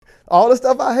All the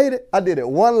stuff I hated, I did it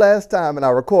one last time and I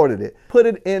recorded it. Put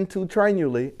it into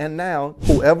Trainually, and now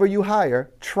whoever you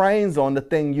hire trains on the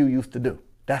thing you used to do.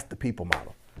 That's the people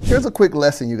model. Here's a quick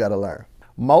lesson you gotta learn.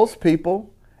 Most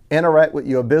people interact with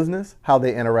your business how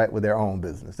they interact with their own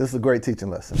business. This is a great teaching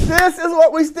lesson. This is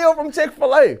what we steal from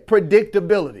Chick-Fil-A,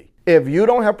 predictability. If you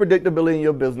don't have predictability in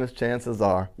your business, chances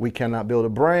are we cannot build a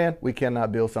brand, we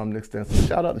cannot build something extensive.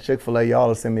 Shout out to Chick-Fil-A, y'all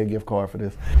will send me a gift card for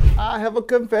this. I have a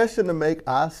confession to make.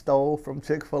 I stole from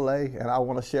Chick-Fil-A, and I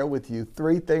want to share with you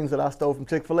 3 things that I stole from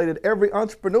Chick-Fil-A that every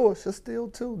entrepreneur should steal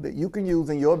too, that you can use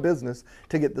in your business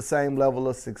to get the same level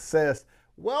of success.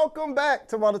 Welcome back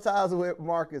to Monetizing with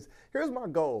Marcus. Here's my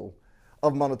goal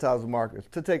of Monetizing with Marcus: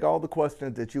 to take all the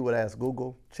questions that you would ask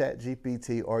Google,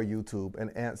 ChatGPT, or YouTube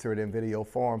and answer it in video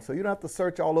form, so you don't have to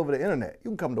search all over the internet. You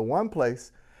can come to one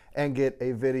place and get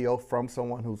a video from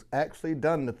someone who's actually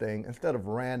done the thing instead of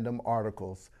random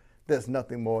articles that's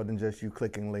nothing more than just you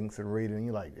clicking links and reading and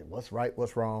you're like, what's right,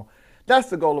 what's wrong?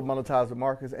 That's the goal of Monetizing with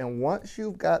Marcus. And once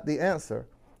you've got the answer,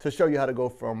 to show you how to go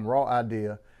from raw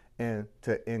idea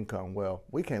into income. Well,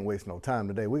 we can't waste no time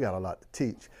today. We got a lot to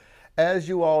teach. As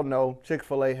you all know,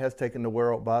 Chick-fil-A has taken the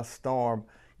world by storm.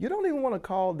 You don't even want to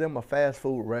call them a fast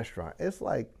food restaurant. It's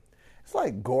like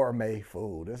gourmet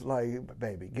food. It's like,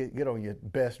 baby, get on your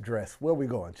best dress. Where we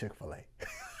going, Chick-fil-A?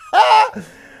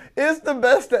 It's the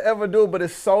best to ever do, but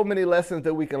it's so many lessons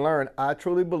that we can learn. I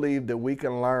truly believe that we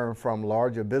can learn from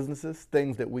larger businesses,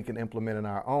 things that we can implement in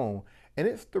our own. And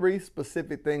it's 3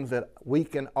 specific things that we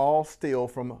can all steal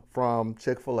from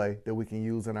Chick-fil-A that we can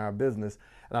use in our business.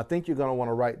 And I think you're going to want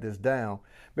to write this down,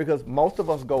 because most of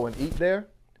us go and eat there,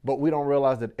 but we don't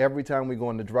realize that every time we go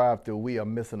in the drive-thru, we are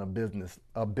missing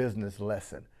a business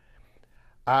lesson.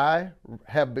 I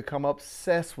have become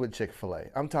obsessed with Chick-fil-A.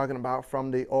 I'm talking about from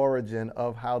the origin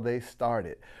of how they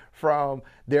started, from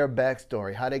their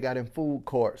backstory, how they got in food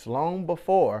courts long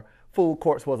before food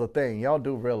courts was a thing. Y'all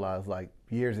do realize, like,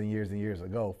 years and years and years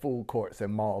ago, food courts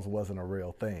and malls wasn't a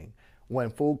real thing. When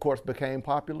food courts became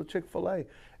popular, Chick-fil-A,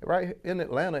 right in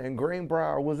Atlanta and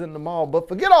Greenbrier, was in the mall. But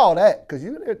forget all that, because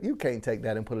you can't take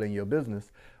that and put it in your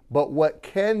business. But what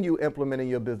can you implement in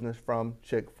your business from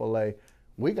Chick-fil-A?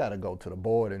 We got to go to the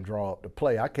board and draw up the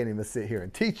play. I can't even sit here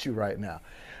and teach you right now.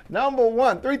 Number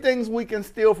 1, 3 things we can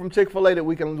steal from Chick-fil-A that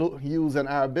we can use in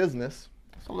our business.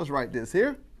 So let's write this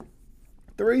here.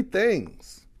 3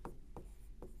 things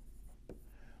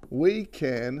we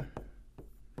can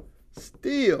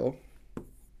steal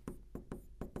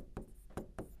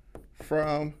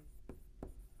from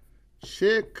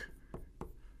Chick-fil-A.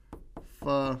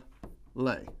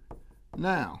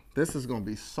 Now, this is going to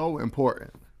be so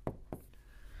important.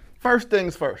 First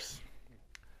things first.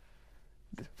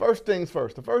 The first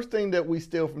thing that we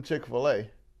steal from Chick-fil-A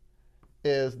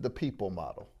is the people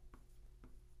model.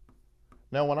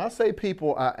 Now, when I say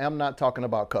people, I am not talking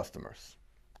about customers.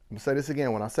 I'm going to say this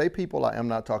again. When I say people, I am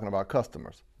not talking about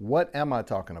customers. What am I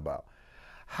talking about?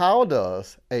 How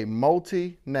does a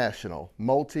multinational,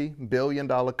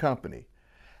 multi-billion-dollar company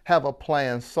have a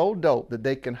plan so dope that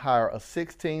they can hire a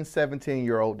 16,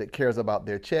 17-year-old that cares about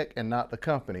their check and not the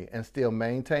company and still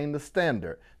maintain the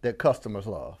standard that customers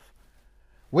love?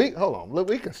 Hold on, look,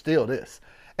 we can steal this.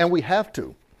 And we have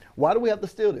to. Why do we have to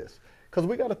steal this? Because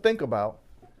we got to think about,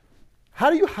 how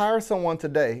do you hire someone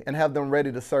today and have them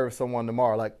ready to serve someone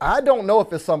tomorrow? Like, I don't know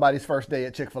if it's somebody's first day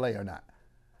at Chick-fil-A or not.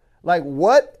 Like,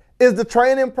 what is the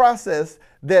training process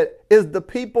that is the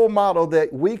people model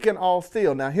that we can all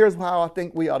steal? Now, here's how I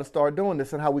think we ought to start doing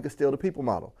this and how we can steal the people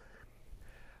model.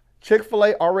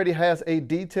 Chick-fil-A already has a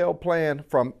detailed plan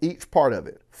from each part of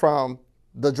it, from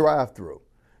the drive-thru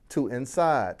to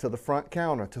inside, to the front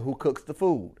counter, to who cooks the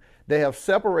food. They have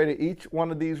separated each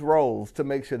one of these roles to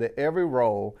make sure that every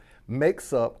role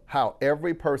makes up how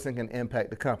every person can impact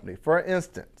the company. For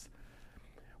instance,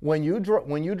 when you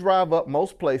drive up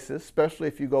most places, especially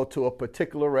if you go to a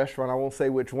particular restaurant, I won't say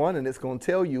which one, and it's going to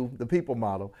tell you, the people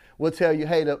model will tell you,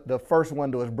 hey, the first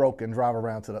window is broken, drive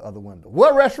around to the other window.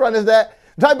 What restaurant is that?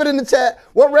 Type it in the chat.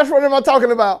 What restaurant am I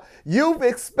talking about? You've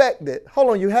expected, hold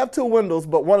on, you have 2 windows,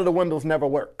 but one of the windows never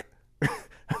work.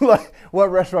 Like,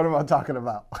 what restaurant am I talking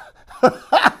about?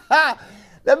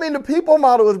 That means the people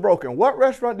model is broken. What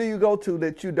restaurant do you go to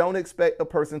that you don't expect a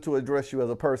person to address you as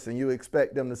a person? You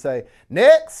expect them to say,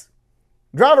 next,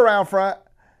 drive around front,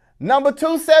 number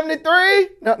 273.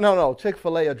 No.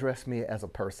 Chick-fil-A addressed me as a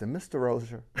person. Mr.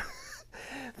 Rozier,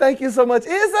 thank you so much.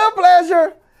 It's a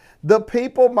pleasure. The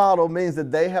people model means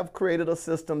that they have created a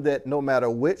system that no matter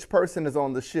which person is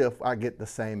on the shift, I get the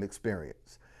same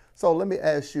experience. So let me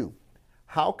ask you,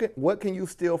 What can you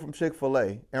steal from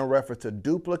Chick-Fil-A in reference to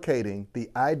duplicating the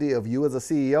idea of you as a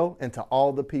CEO into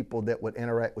all the people that would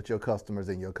interact with your customers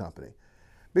in your company?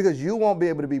 Because you won't be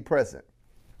able to be present.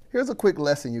 Here's a quick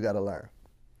lesson you got to learn.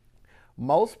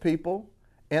 Most people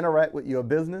interact with your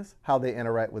business how they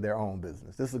interact with their own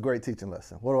business. This is a great teaching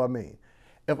lesson. What do I mean?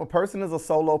 If a person is a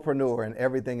solopreneur and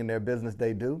everything in their business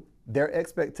they do, their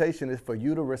expectation is for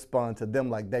you to respond to them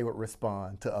like they would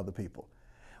respond to other people.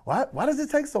 Why does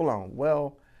it take so long?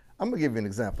 Well, I'm gonna give you an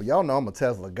example. Y'all know I'm a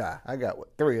Tesla guy. I got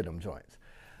 3 of them joints.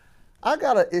 I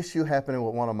got an issue happening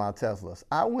with one of my Teslas.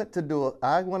 I went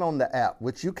on the app,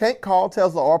 which you can't call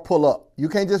Tesla or pull up. You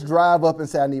can't just drive up and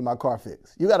say, I need my car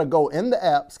fixed. You gotta go in the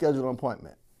app, schedule an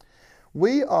appointment.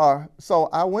 So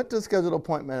I went to schedule an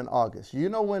appointment in August. You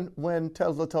know when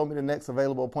Tesla told me the next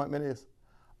available appointment is?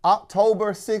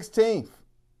 October 16th.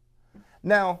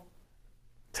 Now,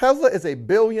 Tesla is a $1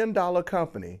 billion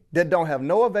company that don't have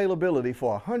no availability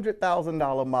for a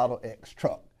 $100,000 Model X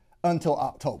truck until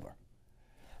October.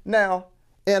 Now,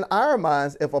 in our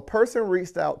minds, if a person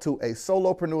reached out to a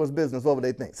solopreneur's business, what would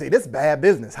they think? See, this is bad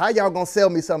business. How y'all gonna sell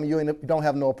me something you don't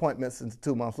have no appointments until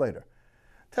 2 months later?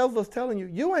 Tesla's telling you,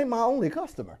 you ain't my only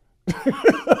customer.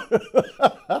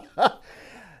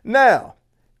 Now,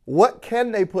 what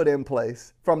can they put in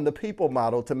place from the people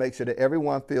model to make sure that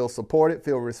everyone feels supported,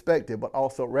 feel respected, but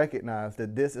also recognize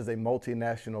that this is a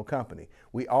multinational company?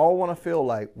 We all want to feel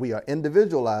like we are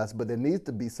individualized, but there needs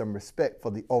to be some respect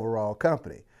for the overall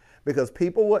company, because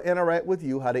people will interact with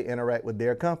you how they interact with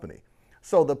their company.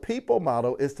 So the people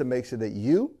model is to make sure that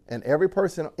you and every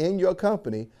person in your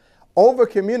company over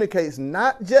communicates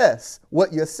not just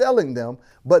what you're selling them,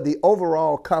 but the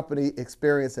overall company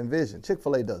experience and vision.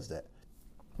 Chick-fil-A does that.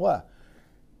 Why?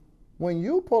 When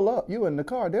you pull up, you in the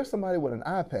car, there's somebody with an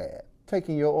iPad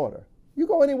taking your order. You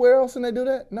go anywhere else and they do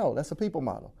that? No, that's a people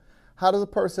model. How does a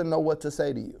person know what to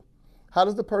say to you? How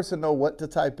does the person know what to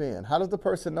type in? How does the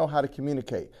person know how to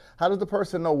communicate? How does the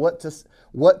person know what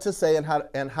to say and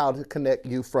how to connect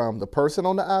you from the person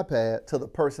on the iPad to the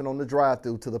person on the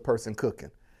drive-thru to the person cooking?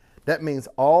 That means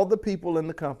all the people in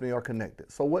the company are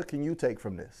connected. So what can you take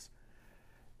from this?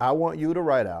 I want you to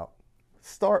write out,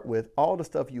 start with all the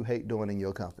stuff you hate doing in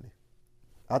your company.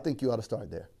 I think you ought to start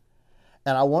there.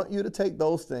 And I want you to take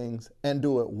those things and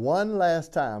do it one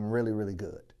last time really, really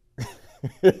good.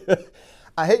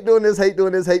 I hate doing this, hate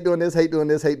doing this, hate doing this, hate doing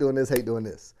this, hate doing this, hate doing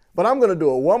this. But I'm going to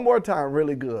do it one more time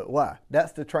really good. Why?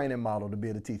 That's the training model to be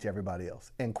able to teach everybody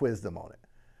else and quiz them on it.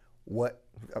 What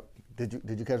did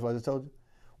you catch what I just told you?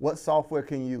 What software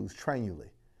can you use? Trainually.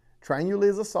 Trainually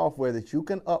is a software that you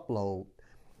can upload.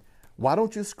 Why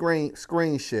don't you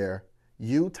screen share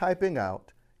you typing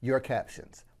out your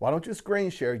captions? Why don't you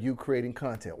screen share you creating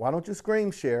content? Why don't you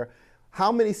screen share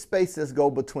how many spaces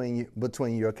go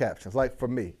between your captions? Like for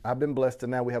me, I've been blessed to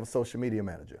now we have a social media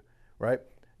manager, right?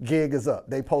 Gig is up.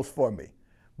 They post for me,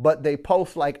 but they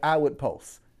post like I would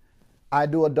post. I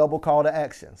do a double call to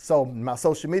action. So my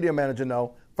social media manager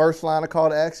know first line of call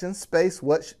to action, space,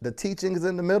 the teaching is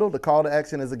in the middle, the call to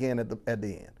action is again at the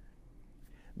end.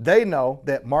 They know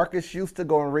that Marcus used to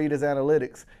go and read his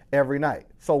analytics every night.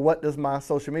 So what does my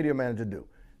social media manager do?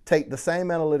 Take the same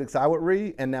analytics I would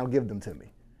read and now give them to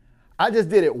me. I just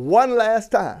did it one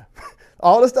last time.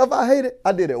 All the stuff I hated,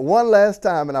 I did it one last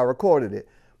time and I recorded it,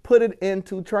 put it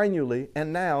into Trainually,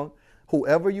 and now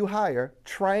whoever you hire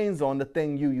trains on the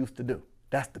thing you used to do.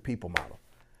 That's the people model.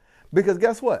 Because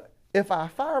guess what? If I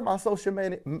fire my social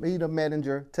media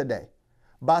manager today,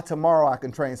 by tomorrow I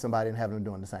can train somebody and have them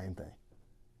doing the same thing.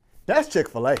 That's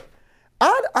Chick-fil-A.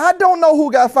 I don't know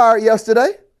who got fired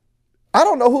yesterday. I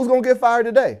don't know who's going to get fired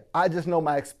today. I just know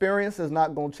my experience is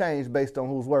not going to change based on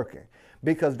who's working,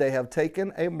 because they have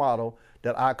taken a model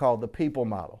that I call the people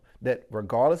model, that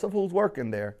regardless of who's working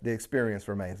there, the experience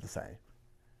remains the same.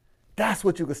 That's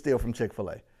what you can steal from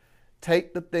Chick-fil-A.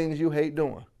 Take the things you hate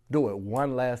doing. Do it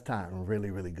one last time really,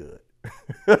 really good.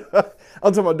 I'm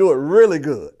talking about do it really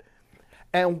good.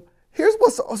 And here's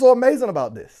what's so amazing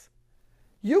about this.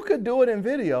 You could do it in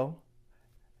video.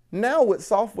 Now with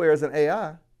softwares and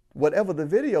AI, whatever the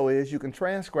video is, you can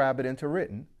transcribe it into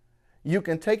written. You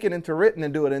can take it into written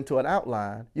and do it into an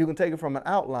outline. You can take it from an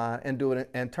outline and do it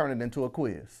and turn it into a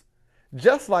quiz.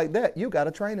 Just like that, you got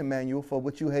a training manual for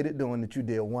what you hated doing that you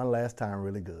did one last time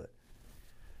really good.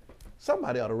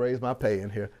 Somebody ought to raise my pay in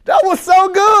here. That was so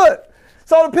good.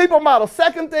 So the people model,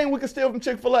 second thing we can steal from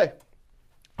Chick-fil-A.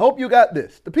 Hope you got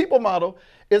this. The people model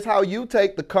is how you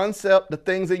take the concept, the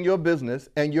things in your business,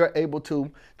 and you're able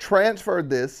to transfer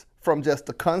this from just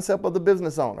the concept of the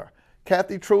business owner.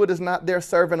 Kathy Truitt is not there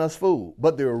serving us food,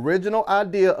 but the original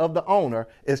idea of the owner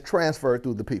is transferred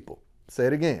through the people. Say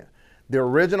it again. The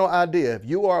original idea, if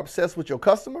you are obsessed with your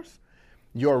customers,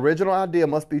 your original idea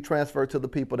must be transferred to the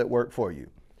people that work for you.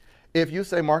 If you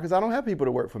say, Marcus, I don't have people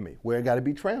to work for me, well, it got to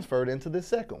be transferred into this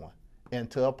second one,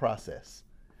 into a process.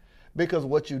 Because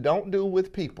what you don't do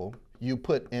with people, you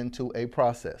put into a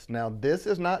process. Now, this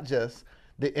is not just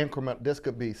the increment. This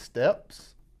could be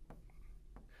steps.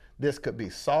 This could be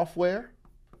software.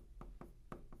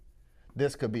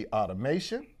 This could be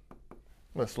automation.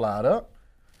 Let's slide up.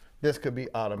 This could be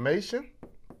automation.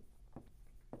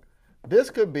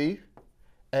 This could be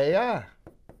AI.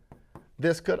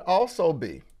 This could also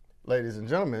be, ladies and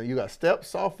gentlemen, you got steps,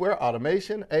 software,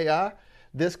 automation, AI.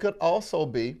 This could also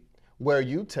be where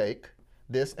you take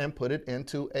this and put it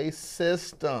into a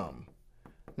system.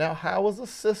 Now, how is a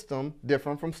system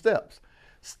different from steps?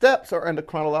 Steps are in the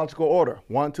chronological order,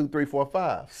 1, 2, 3, 4,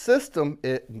 5. System,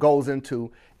 it goes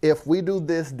into, if we do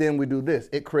this, then we do this.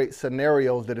 It creates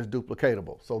scenarios that is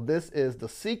duplicatable. So this is the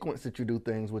sequence that you do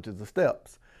things, which is the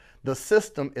steps. The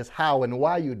system is how and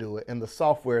why you do it, and the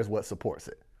software is what supports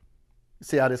it.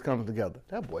 See how this comes together?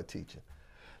 That boy teaching.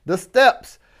 The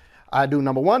steps, I do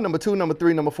number 1, number 2, number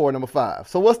 3, number 4, number 5.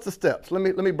 So what's the steps? Let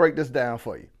me break this down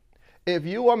for you. If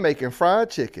you are making fried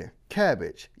chicken,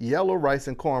 cabbage, yellow rice,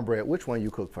 and cornbread, which one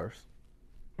you cook first?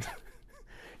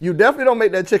 You definitely don't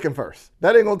make that chicken first.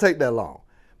 That ain't gonna take that long.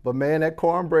 But man, that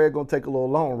cornbread gonna take a little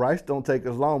long. Rice don't take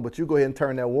as long, but you go ahead and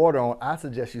turn that water on. I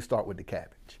suggest you start with the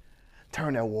cabbage.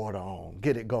 Turn that water on,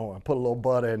 get it going, put a little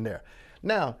butter in there.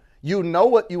 Now, you know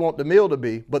what you want the meal to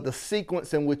be, but the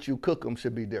sequence in which you cook them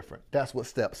should be different. That's what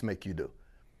steps make you do.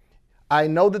 I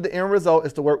know that the end result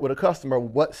is to work with a customer.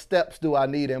 What steps do I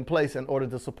need in place in order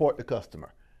to support the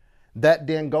customer? That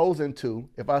then goes into,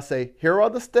 if I say, here are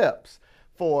the steps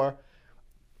for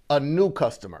a new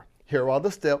customer. Here are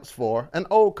the steps for an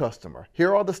old customer.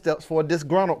 Here are the steps for a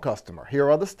disgruntled customer. Here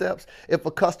are the steps if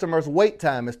a customer's wait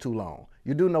time is too long.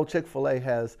 You do know Chick-Fil-A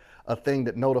has a thing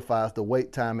that notifies the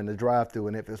wait time in the drive-thru,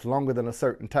 and if it's longer than a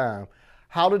certain time,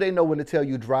 how do they know when to tell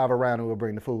you drive around and we'll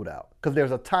bring the food out? Because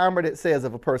there's a timer that says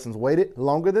if a person's waited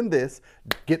longer than this,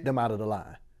 get them out of the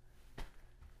line.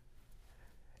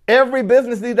 Every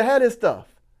business needs to have this stuff.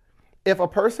 If a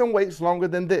person waits longer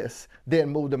than this, then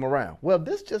move them around. Well,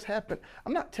 this just happened.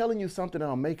 I'm not telling you something that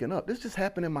I'm making up. This just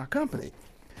happened in my company.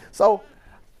 So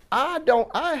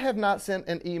I have not sent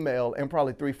an email in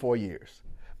probably 3-4 years.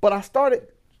 But I started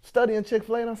studying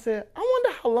Chick-fil-A and I said, I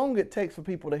wonder how long it takes for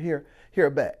people to hear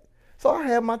back. So I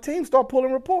had my team start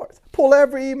pulling reports. Pull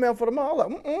every email for them all.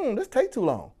 Like, this takes too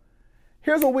long.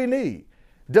 Here's what we need.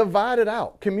 Divide it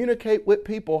out. Communicate with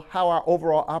people how our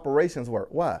overall operations work.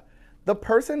 Why? The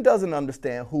person doesn't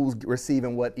understand who's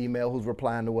receiving what email, who's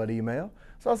replying to what email.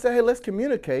 So I said, hey, let's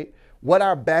communicate what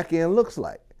our back end looks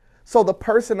like. So the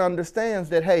person understands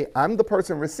that, hey, I'm the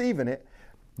person receiving it,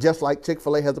 just like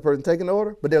Chick-fil-A has a person taking the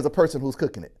order, but there's a person who's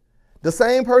cooking it. The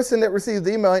same person that receives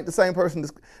the email ain't the same person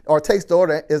or takes the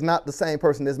order is not the same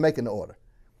person that's making the order.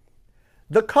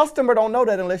 The customer don't know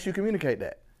that unless you communicate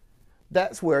that.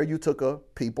 That's where you took a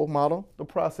people model, the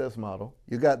process model.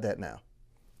 You got that now.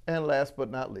 And last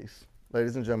but not least,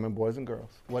 ladies and gentlemen, boys and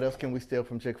girls, what else can we steal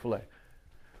from Chick-fil-A?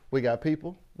 We got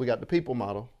people, we got the people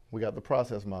model, we got the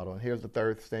process model, and here's the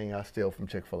third thing I steal from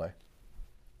Chick-fil-A.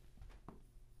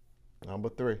 Number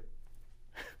 3.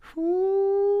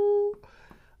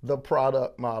 The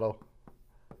product model.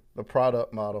 The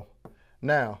product model.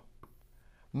 Now,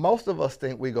 most of us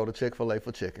think we go to Chick-fil-A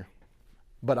for chicken,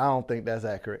 but I don't think that's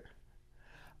accurate.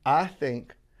 I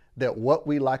think that what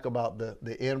we like about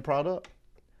the end product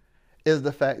is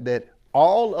the fact that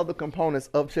all of the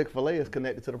components of Chick-fil-A is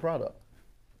connected to the product.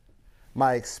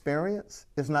 My experience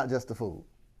is not just the food.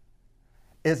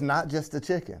 It's not just the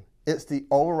chicken. It's the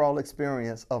overall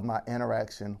experience of my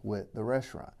interaction with the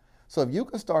restaurant. So if you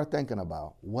can start thinking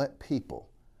about what people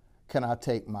can I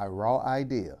take my raw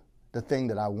idea, the thing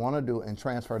that I want to do, and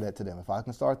transfer that to them. If I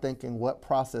can start thinking what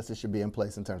processes should be in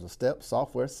place in terms of steps,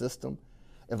 software, system,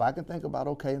 if I can think about,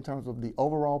 okay, in terms of the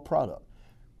overall product,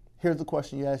 here's the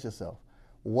question you ask yourself.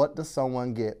 What does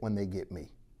someone get when they get me?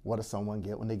 What does someone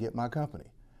get when they get my company?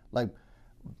 Like,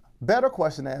 better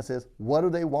question to ask is, what do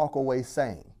they walk away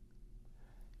saying?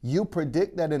 You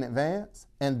predict that in advance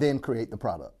and then create the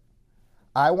product.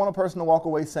 I want a person to walk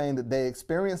away saying that they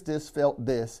experienced this, felt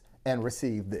this, and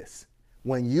received this.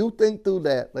 When you think through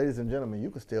that, ladies and gentlemen,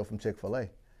 you can steal from Chick-fil-A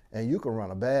and you can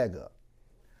run a bag up.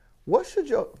 What should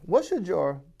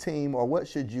your team or what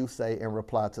should you say in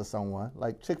reply to someone?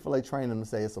 Like Chick-fil-A trained them to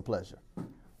say it's a pleasure.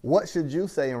 What should you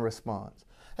say in response?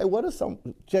 Hey,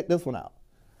 check this one out.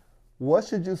 What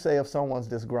should you say if someone's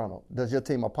disgruntled? Does your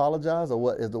team apologize or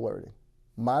what is the wording?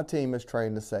 My team is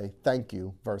trained to say thank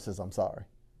you versus I'm sorry.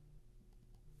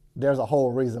 There's a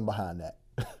whole reason behind that.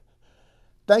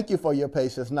 Thank you for your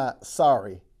patience, not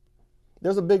sorry.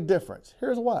 There's a big difference.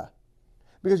 Here's why.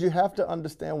 Because you have to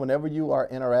understand whenever you are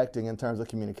interacting in terms of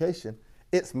communication,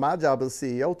 it's my job as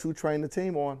CEO to train the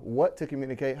team on what to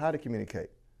communicate, how to communicate.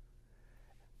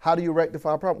 How do you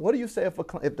rectify a problem? What do you say if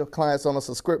the client's on a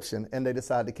subscription and they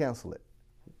decide to cancel it?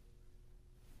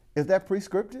 Is that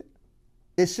pre-scripted?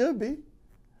 It should be.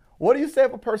 What do you say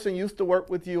if a person used to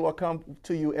work with you or come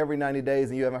to you every 90 days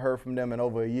and you haven't heard from them in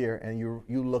over a year and you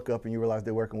look up and you realize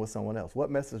they're working with someone else?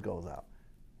 What message goes out?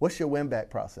 What's your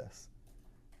win-back process?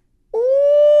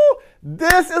 Ooh,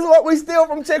 this is what we steal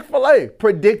from Chick-Fil-A,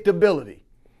 predictability.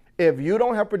 If you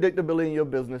don't have predictability in your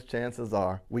business, chances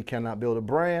are we cannot build a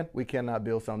brand, we cannot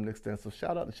build something extensive.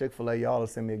 Shout out to Chick-Fil-A, y'all will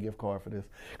send me a gift card for this.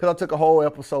 Because I took a whole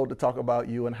episode to talk about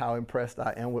you and how impressed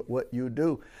I am with what you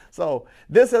do. So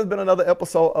this has been another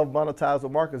episode of Monetize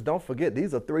with Marcus. Don't forget,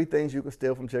 these are 3 things you can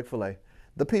steal from Chick-Fil-A.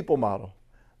 The people model,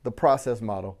 the process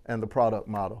model, and the product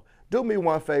model. Do me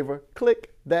one favor,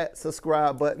 click that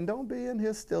subscribe button. Don't be in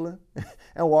here stealing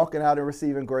and walking out and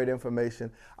receiving great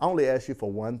information. I only ask you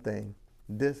for one thing.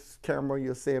 This camera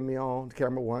you're seeing me on,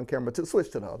 camera 1, camera 2,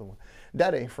 switch to the other one.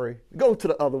 That ain't free. Go to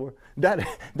the other one.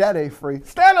 That ain't free.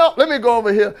 Stand up, let me go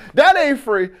over here. That ain't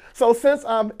free. So since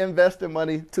I'm investing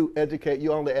money to educate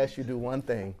you, I only ask you to do one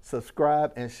thing.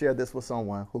 Subscribe and share this with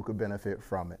someone who could benefit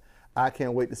from it. I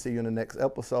can't wait to see you in the next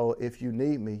episode. If you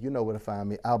need me, you know where to find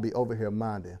me. I'll be over here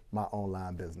minding my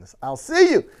online business. I'll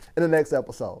see you in the next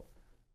episode.